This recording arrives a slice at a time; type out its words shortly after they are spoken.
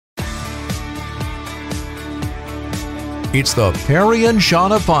It's the Perry and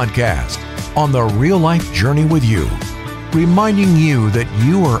Shauna Podcast on the real life journey with you, reminding you that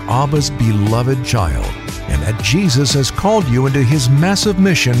you are Abba's beloved child and that Jesus has called you into his massive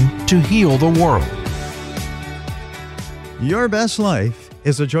mission to heal the world. Your best life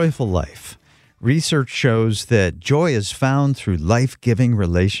is a joyful life. Research shows that joy is found through life-giving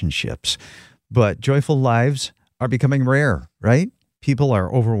relationships, but joyful lives are becoming rare, right? People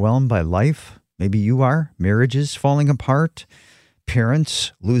are overwhelmed by life. Maybe you are. Marriages falling apart,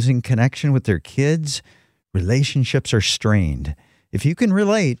 parents losing connection with their kids, relationships are strained. If you can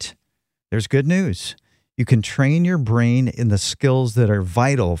relate, there's good news. You can train your brain in the skills that are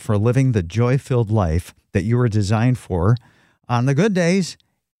vital for living the joy-filled life that you were designed for on the good days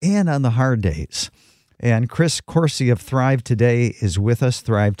and on the hard days. And Chris Corsi of Thrive Today is with us,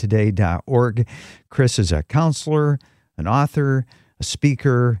 thrivetoday.org. Chris is a counselor, an author, a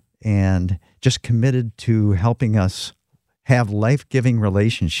speaker, and just committed to helping us have life-giving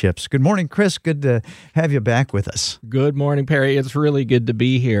relationships. Good morning, Chris. Good to have you back with us. Good morning, Perry. It's really good to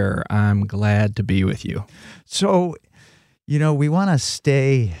be here. I'm glad to be with you. So, we want to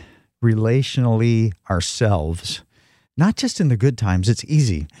stay relationally ourselves, not just in the good times. It's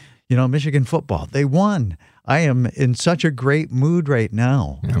easy. Michigan football, they won. I am in such a great mood right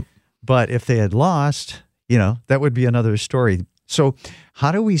now. Yep. But if they had lost, that would be another story. So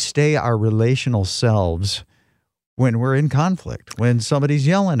how do we stay our relational selves when we're in conflict, when somebody's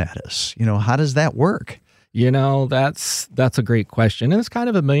yelling at us? How does that work? That's a great question. And it's kind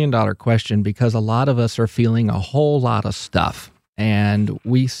of $1 million question because a lot of us are feeling a whole lot of stuff. And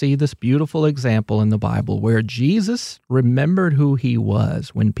we see this beautiful example in the Bible where Jesus remembered who he was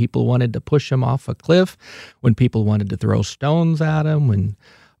when people wanted to push him off a cliff, when people wanted to throw stones at him,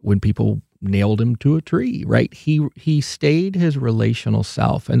 when people nailed him to a tree, right? He stayed his relational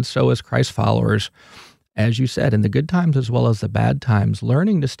self. And so as Christ followers, as you said, in the good times as well as the bad times,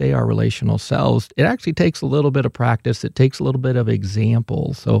 learning to stay our relational selves, it actually takes a little bit of practice. It takes a little bit of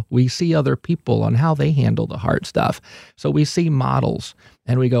example. So we see other people on how they handle the hard stuff. So we see models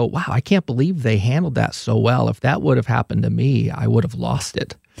and we go, wow, I can't believe they handled that so well. If that would have happened to me, I would have lost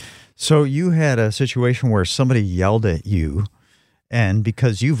it. So you had a situation where somebody yelled at you, and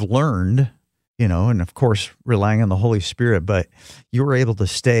because you've learned, and of course, relying on the Holy Spirit, but you were able to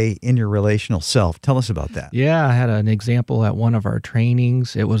stay in your relational self. Tell us about that. Yeah, I had an example at one of our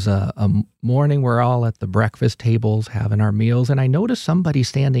trainings. It was a morning. We're all at the breakfast tables having our meals, and I noticed somebody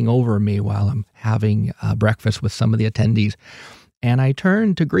standing over me while I'm having breakfast with some of the attendees. And I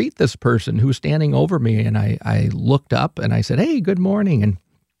turned to greet this person who was standing over me, and I looked up and I said, "Hey, good morning." And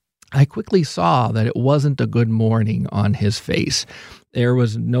I quickly saw that it wasn't a good morning on his face. There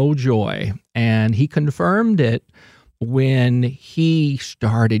was no joy. And he confirmed it when he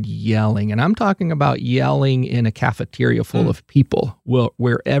started yelling. And I'm talking about yelling in a cafeteria full of people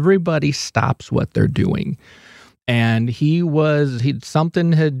where everybody stops what they're doing. And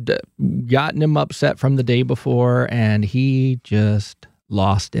something had gotten him upset from the day before, and he just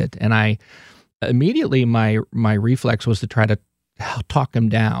lost it. And I immediately, my reflex was to try to talk him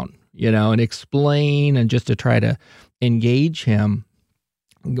down, and explain, and just to try to engage him.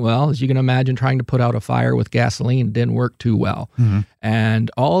 Well, as you can imagine, trying to put out a fire with gasoline didn't work too well. Mm-hmm. And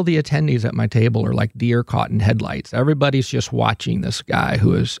all the attendees at my table are like deer caught in headlights. Everybody's just watching this guy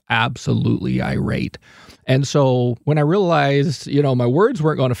who is absolutely irate. And so when I realized, my words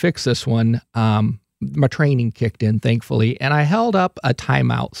weren't going to fix this one, my training kicked in, thankfully, and I held up a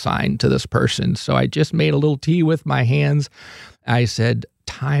timeout sign to this person. So I just made a little T with my hands. I said,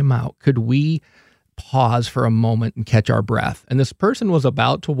 "Timeout. Could we pause for a moment and catch our breath?" And this person was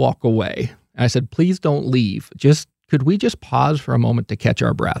about to walk away. I said, "Please don't leave. Could we just pause for a moment to catch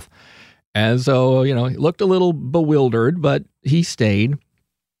our breath?" And so, he looked a little bewildered, but he stayed.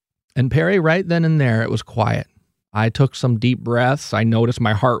 And Perry, right then and there, it was quiet. I took some deep breaths. I noticed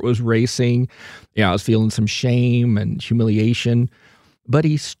my heart was racing. I was feeling some shame and humiliation. But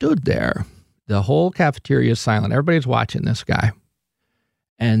he stood there. The whole cafeteria is silent. Everybody's watching this guy.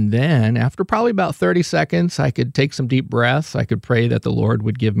 And then after probably about 30 seconds, I could take some deep breaths. I could pray that the Lord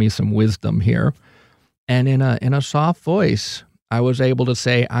would give me some wisdom here. And in a soft voice, I was able to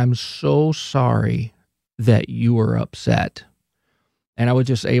say, "I'm so sorry that you were upset." And I was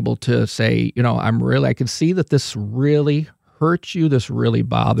just able to say, I could see that this really hurt you. This really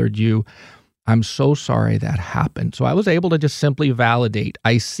bothered you. I'm so sorry that happened. So I was able to just simply validate,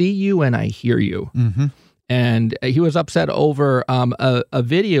 I see you and I hear you. Mm-hmm. And he was upset over a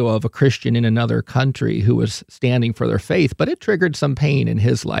video of a Christian in another country who was standing for their faith, but it triggered some pain in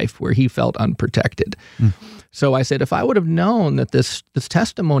his life where he felt unprotected. So I said, if I would have known that this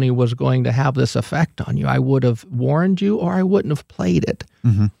testimony was going to have this effect on you, I would have warned you or I wouldn't have played it.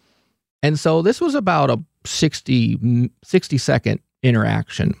 And so this was about a 60-second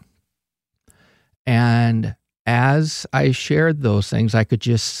interaction. And as I shared those things, I could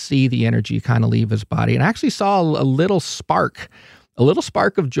just see the energy kind of leave his body. And I actually saw a little spark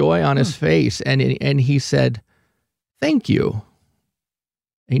of joy on his face. And he said, "Thank you."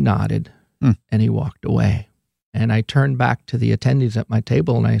 He nodded and he walked away. And I turned back to the attendees at my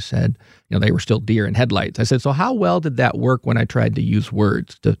table and I said, they were still deer in headlights. I said, "So how well did that work when I tried to use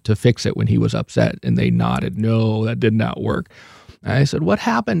words to fix it when he was upset?" And they nodded. "No, that did not work." And I said, "What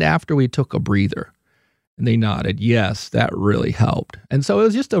happened after we took a breather?" And they nodded. "Yes, that really helped." And so it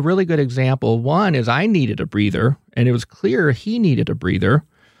was just a really good example. One is I needed a breather, and it was clear he needed a breather.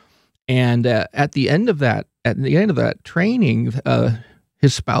 And at the end of that training,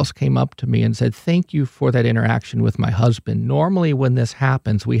 his spouse came up to me and said, "Thank you for that interaction with my husband. Normally when this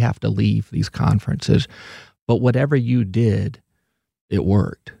happens, we have to leave these conferences. But whatever you did, it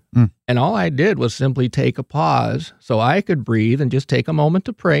worked." And all I did was simply take a pause so I could breathe and just take a moment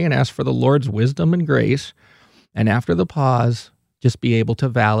to pray and ask for the Lord's wisdom and grace. And after the pause, just be able to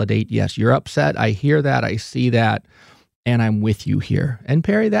validate, yes, you're upset. I hear that. I see that. And I'm with you here. And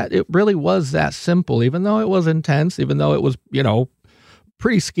Perry, that it really was that simple, even though it was intense, even though it was,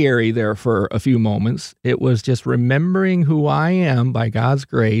 pretty scary there for a few moments. It was just remembering who I am by God's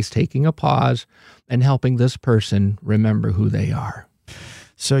grace, taking a pause and helping this person remember who they are.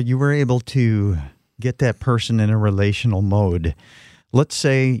 So you were able to get that person in a relational mode. Let's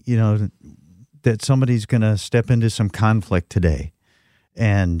say, that somebody's going to step into some conflict today,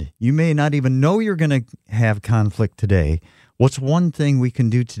 and you may not even know you're going to have conflict today. What's one thing we can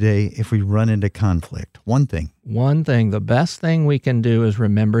do today if we run into conflict? One thing. The best thing we can do is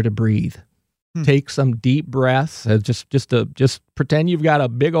remember to breathe. Take some deep breaths. Just pretend you've got a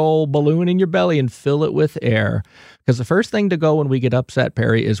big old balloon in your belly and fill it with air. Because the first thing to go when we get upset,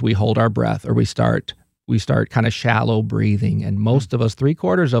 Perry, is we hold our breath, or we start kind of shallow breathing. And most of us,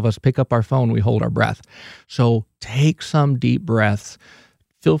 3/4 of us, pick up our phone, we hold our breath. So take some deep breaths.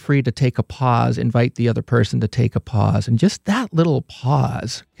 Feel free to take a pause, invite the other person to take a pause. And just that little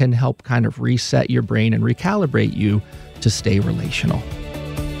pause can help kind of reset your brain and recalibrate you to stay relational.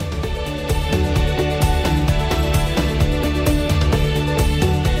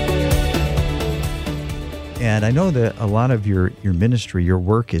 And I know that a lot of your ministry, your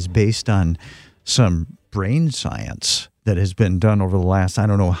work is based on some brain science that has been done over the last, I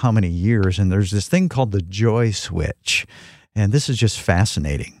don't know how many years. And there's this thing called the joy switch. And this is just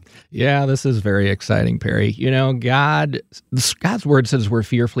fascinating. Yeah, this is very exciting, Perry. God's word says we're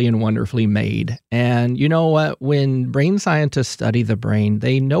fearfully and wonderfully made. And you know what? When brain scientists study the brain,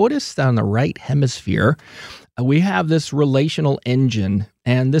 they notice that on the right hemisphere, we have this relational engine,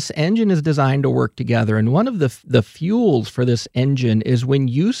 and this engine is designed to work together. And one of the fuels for this engine is when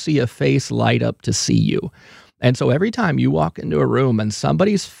you see a face light up to see you. And so every time you walk into a room and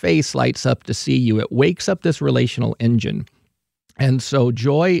somebody's face lights up to see you, it wakes up this relational engine. And so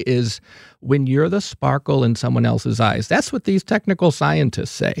joy is when you're the sparkle in someone else's eyes. That's what these technical scientists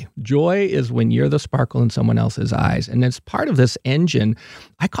say. Joy is when you're the sparkle in someone else's eyes. And it's part of this engine.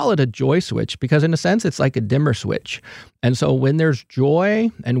 I call it a joy switch because in a sense, it's like a dimmer switch. And so when there's joy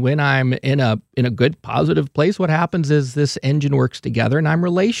and when I'm in a good, positive place, what happens is this engine works together and I'm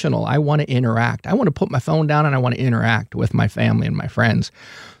relational. I want to interact. I want to put my phone down and I want to interact with my family and my friends.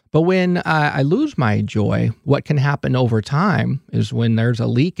 But when I lose my joy, what can happen over time is when there's a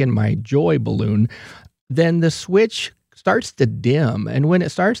leak in my joy balloon, then the switch starts to dim. And when it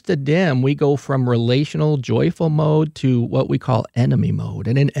starts to dim, we go from relational, joyful mode to what we call enemy mode.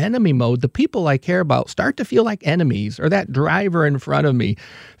 And in enemy mode, the people I care about start to feel like enemies, or that driver in front of me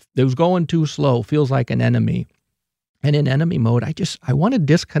that was going too slow feels like an enemy. And in enemy mode, I want to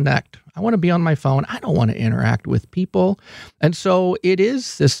disconnect. I want to be on my phone. I don't want to interact with people. And so it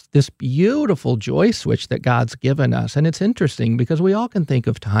is this beautiful joy switch that God's given us. And it's interesting because we all can think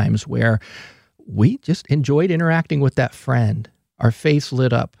of times where we just enjoyed interacting with that friend. Our face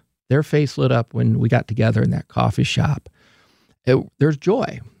lit up. Their face lit up when we got together in that coffee shop. There's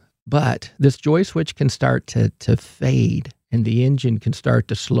joy. But this joy switch can start to fade. And the engine can start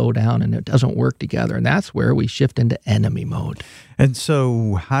to slow down and it doesn't work together. And that's where we shift into enemy mode. And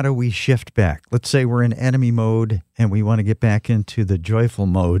so how do we shift back? Let's say we're in enemy mode and we want to get back into the joyful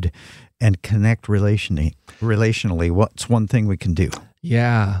mode and connect relationally. What's one thing we can do?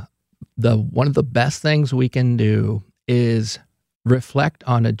 Yeah. one of the best things we can do is reflect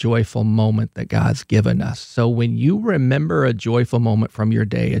on a joyful moment that God's given us. So when you remember a joyful moment from your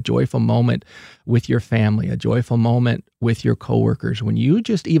day, a joyful moment with your family, a joyful moment with your coworkers, when you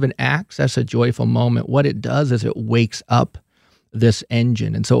just even access a joyful moment, what it does is it wakes up this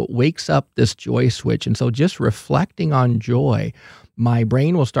engine. And so it wakes up this joy switch. And so just reflecting on joy, my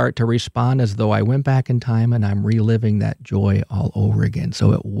brain will start to respond as though I went back in time and I'm reliving that joy all over again.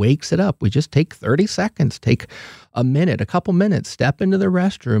 So it wakes it up. We just take 30 seconds, take a minute, a couple minutes, step into the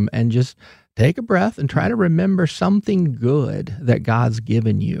restroom and just take a breath and try to remember something good that God's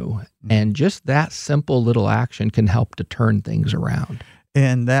given you. And just that simple little action can help to turn things around.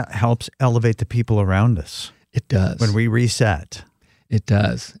 And that helps elevate the people around us. It does. When we reset. It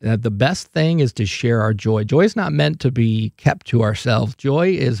does. The best thing is to share our joy. Joy is not meant to be kept to ourselves.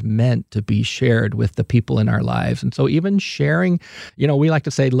 Joy is meant to be shared with the people in our lives. And so even sharing, we like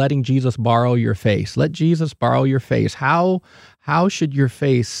to say, letting Jesus borrow your face. Let Jesus borrow your face. How should your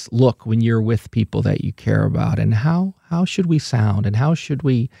face look when you're with people that you care about? And how should we sound? And how should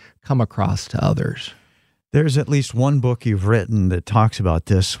we come across to others? There's at least one book you've written that talks about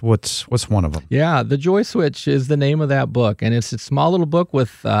this. What's one of them? Yeah, The Joy Switch is the name of that book. And it's a small little book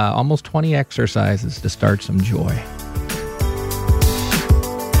with almost 20 exercises to start some joy.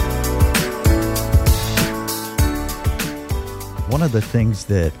 One of the things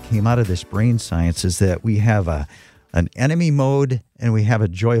that came out of this brain science is that we have an enemy mode and we have a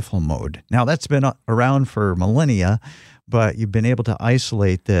joyful mode. Now, that's been around for millennia, but you've been able to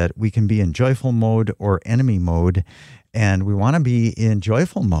isolate that we can be in joyful mode or enemy mode, and we want to be in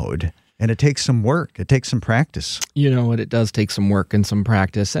joyful mode. And it takes some work. It takes some practice. You know what? It does take some work and some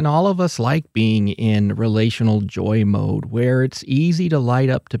practice. And all of us like being in relational joy mode where it's easy to light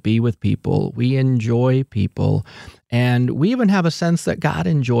up to be with people. We enjoy people. And we even have a sense that God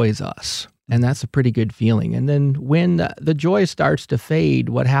enjoys us. And that's a pretty good feeling. And then when the joy starts to fade,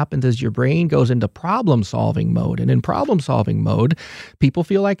 what happens is your brain goes into problem-solving mode. And in problem-solving mode, people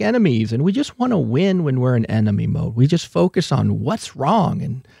feel like enemies. And we just want to win when we're in enemy mode. We just focus on what's wrong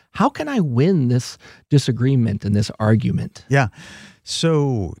and how can I win this disagreement and this argument? Yeah.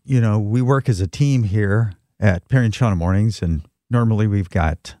 So, we work as a team here at Perry and Shauna Mornings. And normally we've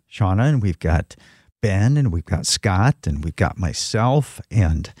got Shauna and we've got Ben and we've got Scott and we've got myself.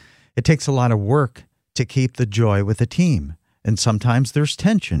 And it takes a lot of work to keep the joy with a team. And sometimes there's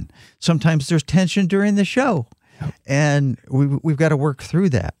tension. Sometimes there's tension during the show. Yep. And we've got to work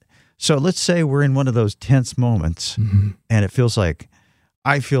through that. So let's say we're in one of those tense moments and it feels like,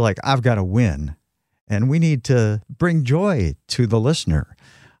 I feel like I've got to win. And we need to bring joy to the listener.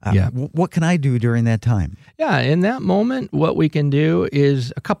 What can I do during that time? Yeah, in that moment, what we can do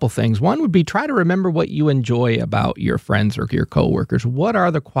is a couple things. One would be try to remember what you enjoy about your friends or your coworkers. What are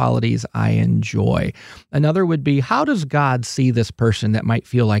the qualities I enjoy? Another would be, how does God see this person that might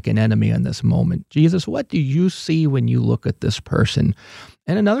feel like an enemy in this moment? Jesus, what do you see when you look at this person?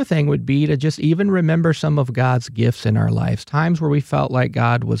 And another thing would be to just even remember some of God's gifts in our lives, times where we felt like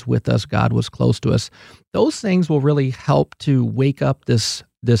God was with us, God was close to us. Those things will really help to wake up this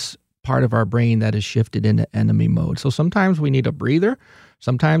part of our brain that is shifted into enemy mode. So sometimes we need a breather.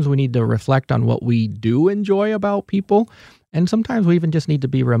 Sometimes we need to reflect on what we do enjoy about people. And sometimes we even just need to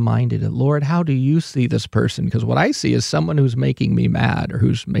be reminded of, Lord, how do you see this person? Because what I see is someone who's making me mad or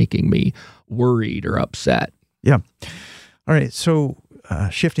who's making me worried or upset. Yeah. All right. So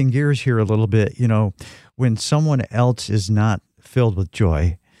shifting gears here a little bit, when someone else is not filled with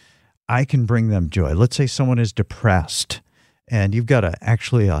joy, I can bring them joy. Let's say someone is depressed. And you've got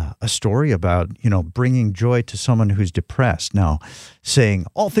a story about, bringing joy to someone who's depressed. Now, saying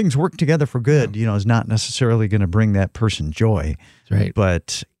all things work together for good, is not necessarily going to bring that person joy. That's right.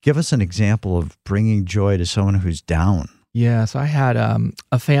 But give us an example of bringing joy to someone who's down. Yeah, so I had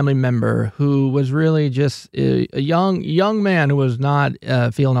a family member who was really just a young man who was not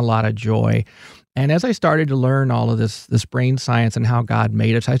feeling a lot of joy. And as I started to learn all of this brain science and how God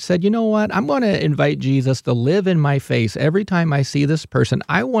made us, I said, you know what? I'm going to invite Jesus to live in my face. Every time I see this person,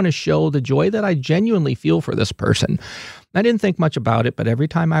 I want to show the joy that I genuinely feel for this person. I didn't think much about it, but every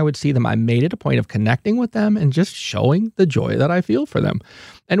time I would see them, I made it a point of connecting with them and just showing the joy that I feel for them.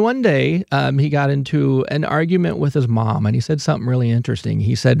 And one day, he got into an argument with his mom, and he said something really interesting.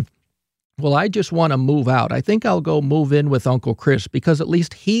 He said, well, I just want to move out. I think I'll go move in with Uncle Chris because at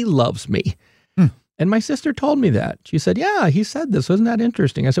least he loves me. And my sister told me that. She said, yeah, he said this. Isn't that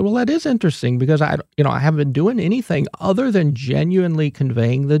interesting? I said, well, that is interesting because I haven't been doing anything other than genuinely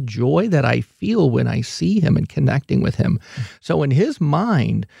conveying the joy that I feel when I see him and connecting with him. So in his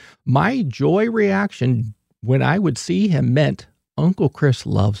mind, my joy reaction when I would see him meant Uncle Chris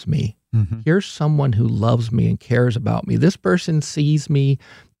loves me. Here's someone who loves me and cares about me. This person sees me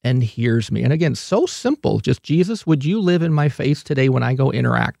and hears me. And again, so simple. Just, Jesus, would you live in my face today when I go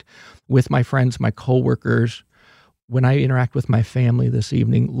interact with my friends, my coworkers, when I interact with my family this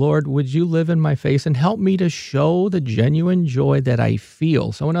evening? Lord, would you live in my face and help me to show the genuine joy that I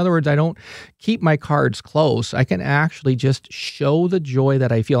feel? So in other words, I don't keep my cards close. I can actually just show the joy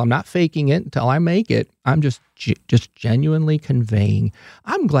that I feel. I'm not faking it until I make it. I'm just genuinely conveying,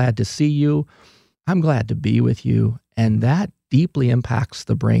 I'm glad to see you. I'm glad to be with you. And that deeply impacts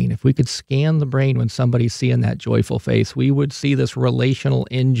the brain. If we could scan the brain when somebody's seeing that joyful face, we would see this relational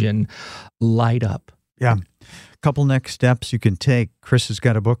engine light up. Yeah. Couple next steps you can take. Chris has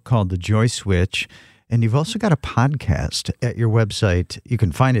got a book called The Joy Switch, and you've also got a podcast at your website. You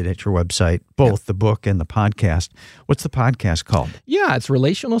can find it at your website, both the book and the podcast. What's the podcast called? Yeah, it's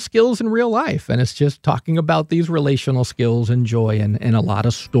Relational Skills in Real Life, and it's just talking about these relational skills and joy and a lot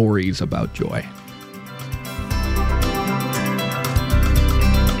of stories about joy.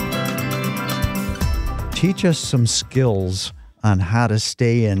 Teach us some skills on how to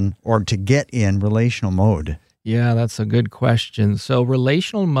stay in or to get in relational mode. Yeah, that's a good question. So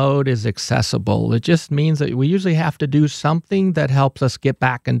relational mode is accessible. It just means that we usually have to do something that helps us get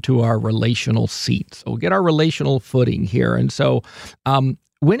back into our relational seat. So get our relational footing here. And so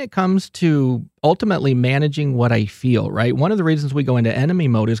when it comes to ultimately managing what I feel, right? One of the reasons we go into enemy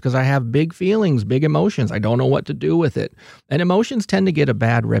mode is because I have big feelings, big emotions. I don't know what to do with it. And emotions tend to get a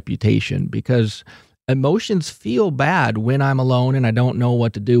bad reputation because emotions feel bad when I'm alone and I don't know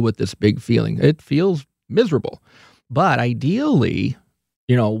what to do with this big feeling. It feels miserable. But ideally,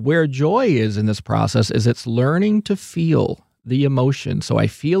 where joy is in this process is it's learning to feel the emotion. So I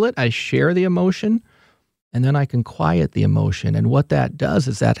feel it, I share the emotion, and then I can quiet the emotion. And what that does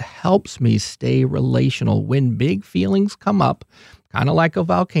is that helps me stay relational when big feelings come up, kind of like a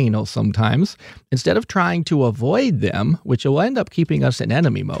volcano sometimes. Instead of trying to avoid them, which will end up keeping us in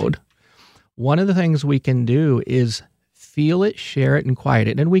enemy mode, one of the things we can do is feel it, share it, and quiet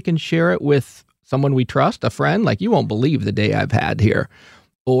it. And we can share it with someone we trust, a friend, like, you won't believe the day I've had here.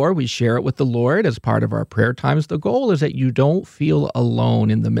 Or we share it with the Lord as part of our prayer times. The goal is that you don't feel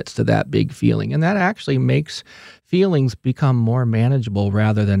alone in the midst of that big feeling. And that actually makes feelings become more manageable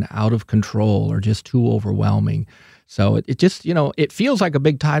rather than out of control or just too overwhelming. So it just, it feels like a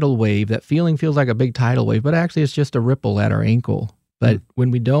big tidal wave. That feeling feels like a big tidal wave, but actually it's just a ripple at our ankle. But when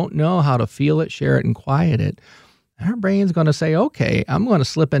we don't know how to feel it, share it, and quiet it, our brain's going to say, okay, I'm going to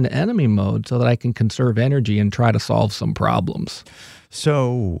slip into enemy mode so that I can conserve energy and try to solve some problems.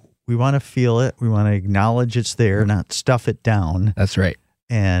 So we want to feel it. We want to acknowledge it's there, not stuff it down. That's right.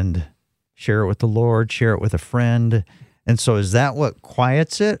 And share it with the Lord, share it with a friend. And so is that what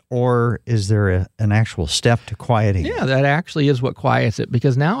quiets it, or is there an actual step to quieting it? Yeah, that actually is what quiets it,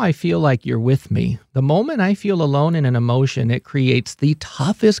 because now I feel like you're with me. The moment I feel alone in an emotion, it creates the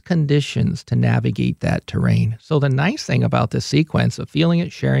toughest conditions to navigate that terrain. So the nice thing about this sequence of feeling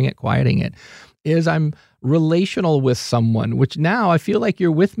it, sharing it, quieting it, is I'm relational with someone, which now I feel like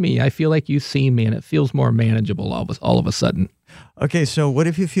you're with me. I feel like you see me, and it feels more manageable all of a sudden. Okay, so what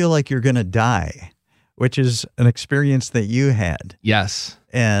if you feel like you're going to die? Which is an experience that you had. Yes.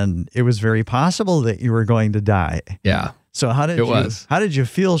 And it was very possible that you were going to die. Yeah. So how did you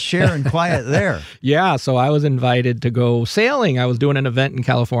feel, share, and quiet there? Yeah. So I was invited to go sailing. I was doing an event in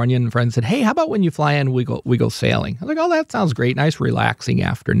California, and a friend said, hey, how about when you fly in, we go sailing? I was like, oh, that sounds great. Nice, relaxing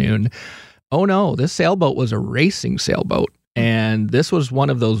afternoon. Oh no, this sailboat was a racing sailboat. And this was one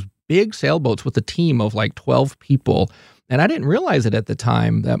of those big sailboats with a team of like 12 people. And I didn't realize it at the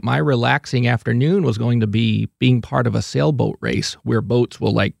time that my relaxing afternoon was going to be being part of a sailboat race where boats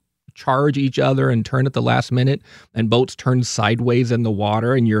will like charge each other and turn at the last minute, and boats turn sideways in the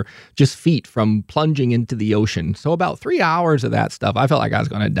water and you're just feet from plunging into the ocean. So about 3 hours of that stuff, I felt like I was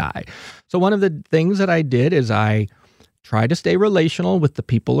going to die. So one of the things that I did is I tried to stay relational with the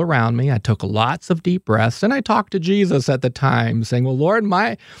people around me. I took lots of deep breaths, and I talked to Jesus at the time, saying, well, Lord,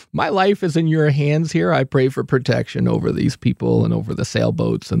 my life is in your hands here. I pray for protection over these people and over the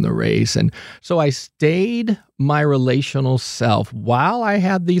sailboats and the race. And so I stayed my relational self while I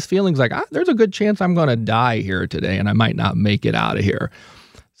had these feelings like, there's a good chance I'm going to die here today and I might not make it out of here.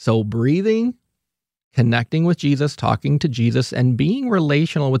 So breathing, connecting with Jesus, talking to Jesus, and being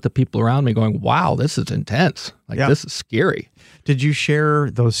relational with the people around me, going, wow, this is intense. This is scary. Did you share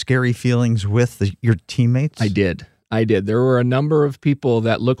those scary feelings with your teammates? I did. There were a number of people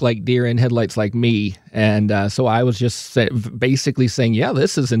that looked like deer in headlights like me. And so I was just basically saying, yeah,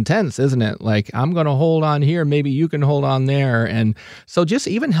 this is intense, isn't it? Like, I'm going to hold on here. Maybe you can hold on there. And so just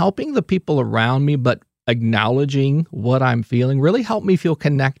even helping the people around me, but acknowledging what I'm feeling really helped me feel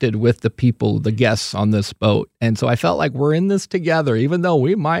connected with the people, the guests on this boat. And so I felt like we're in this together, even though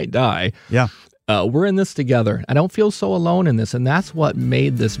we might die. Yeah. We're in this together. I don't feel so alone in this. And that's what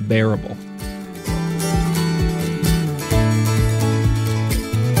made this bearable.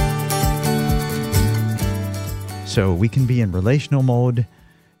 So we can be in relational mode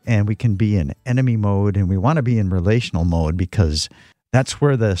and we can be in enemy mode, and we want to be in relational mode because that's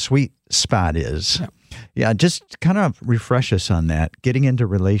where the sweet spot is. Yeah, just kind of refresh us on that, getting into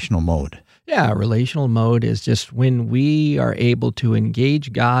relational mode. Yeah, relational mode is just when we are able to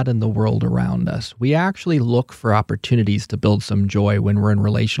engage God and the world around us. We actually look for opportunities to build some joy when we're in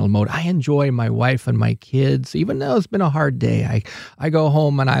relational mode. I enjoy my wife and my kids, even though it's been a hard day. I go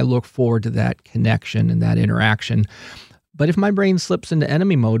home and I look forward to that connection and that interaction. But if my brain slips into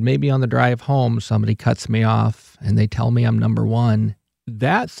enemy mode, maybe on the drive home, somebody cuts me off and they tell me I'm number one,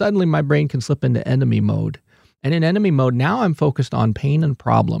 that suddenly my brain can slip into enemy mode. And in enemy mode, now I'm focused on pain and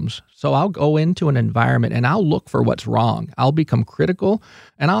problems. So I'll go into an environment and I'll look for what's wrong. I'll become critical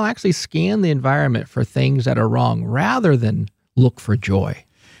and I'll actually scan the environment for things that are wrong rather than look for joy.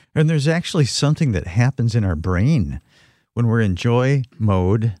 And there's actually something that happens in our brain when we're in joy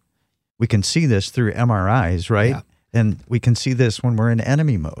mode. We can see this through MRIs, right? Yeah. And we can see this when we're in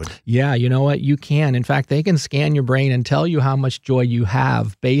enemy mode. Yeah, you know what? You can. In fact, they can scan your brain and tell you how much joy you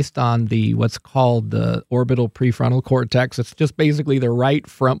have based on what's called the orbital prefrontal cortex. It's just basically the right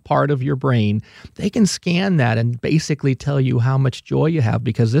front part of your brain. They can scan that and basically tell you how much joy you have,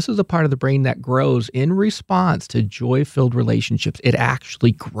 because this is a part of the brain that grows in response to joy-filled relationships. It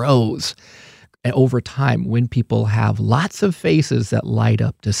actually grows over time when people have lots of faces that light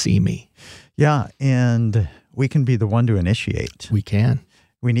up to see me. Yeah, and we can be the one to initiate. We can.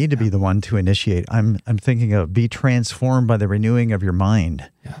 We need to be the one to initiate. I'm thinking of be transformed by the renewing of your mind.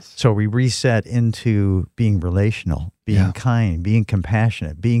 Yes. So we reset into being relational, being kind, being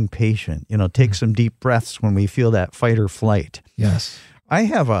compassionate, being patient. Take some deep breaths when we feel that fight or flight. Yes. I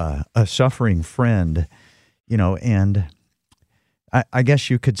have a suffering friend, and I guess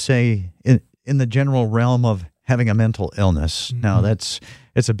you could say in the general realm of having a mental illness. Mm-hmm. Now,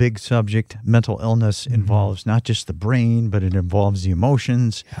 it's a big subject. Mental illness involves not just the brain, but it involves the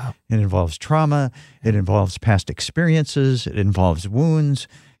emotions. Yeah. It involves trauma. It involves past experiences. It involves wounds.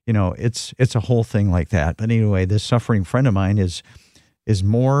 It's a whole thing like that. But anyway, this suffering friend of mine is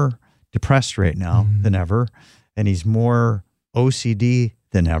more depressed right now than ever, and he's more OCD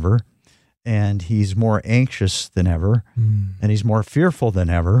than ever, and he's more anxious than ever, and he's more fearful than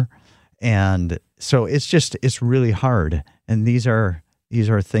ever. And so it's really hard. And these are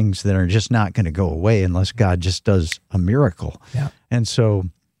things that are just not going to go away unless God just does a miracle. Yeah. And so,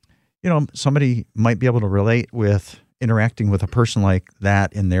 somebody might be able to relate with interacting with a person like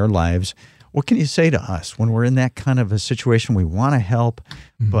that in their lives. What can you say to us when we're in that kind of a situation? We want to help,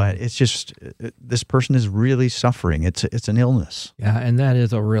 but it's just, this person is really suffering. It's an illness. Yeah, and that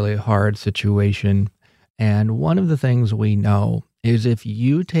is a really hard situation. And one of the things we know is if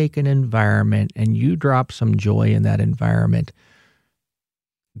you take an environment and you drop some joy in that environment,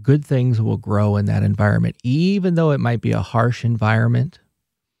 good things will grow in that environment. Even though it might be a harsh environment,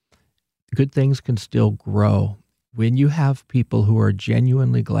 good things can still grow when you have people who are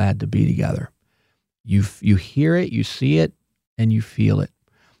genuinely glad to be together. You hear it, you see it, and you feel it.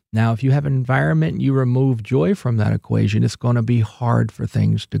 Now, if you have an environment and you remove joy from that equation, it's going to be hard for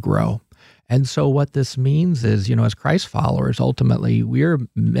things to grow. And so what this means is, as Christ followers, ultimately, we're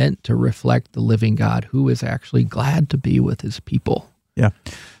meant to reflect the living God who is actually glad to be with his people. Yeah.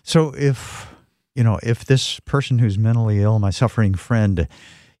 So if this person who's mentally ill, my suffering friend,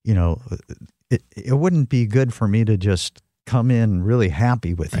 it wouldn't be good for me to just come in really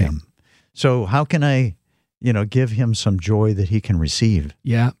happy with him. So how can I, give him some joy that he can receive?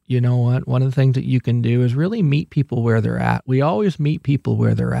 Yeah. You know what? One of the things that you can do is really meet people where they're at. We always meet people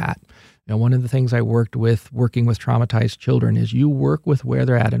where they're at. One of the things I working with traumatized children is you work with where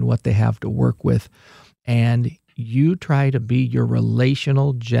they're at and what they have to work with. And you try to be your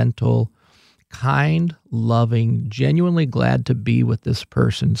relational, gentle, kind, loving, genuinely glad to be with this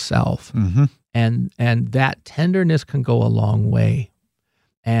person's self. Mm-hmm. And that tenderness can go a long way.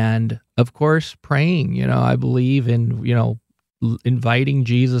 And of course, praying, I believe in, inviting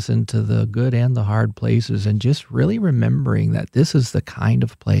Jesus into the good and the hard places, and just really remembering that this is the kind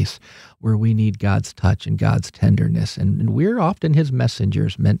of place where we need God's touch and God's tenderness. And we're often his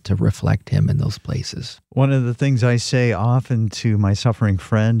messengers meant to reflect him in those places. One of the things I say often to my suffering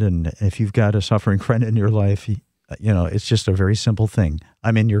friend, and if you've got a suffering friend in your life, it's just a very simple thing.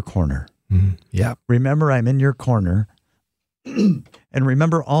 I'm in your corner. Yeah. Remember, I'm in your corner. And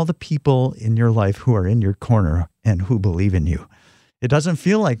remember all the people in your life who are in your corner and who believe in you. It doesn't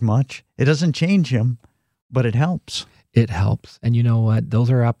feel like much. It doesn't change him, but it helps. It helps. And you know what?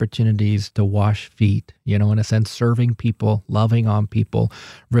 Those are opportunities to wash feet, in a sense, serving people, loving on people,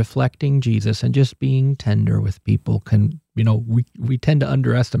 reflecting Jesus, and just being tender with people can, we tend to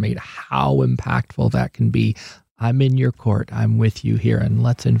underestimate how impactful that can be. I'm in your court. I'm with you here, and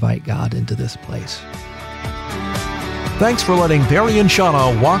let's invite God into this place. Thanks for letting Perry and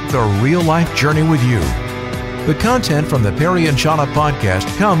Shauna walk the real-life journey with you. The content from the Perry and Shauna podcast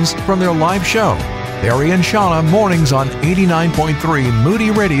comes from their live show, Perry and Shauna Mornings on 89.3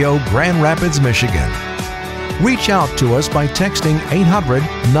 Moody Radio, Grand Rapids, Michigan. Reach out to us by texting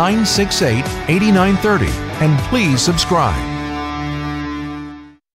 800-968-8930 and please subscribe.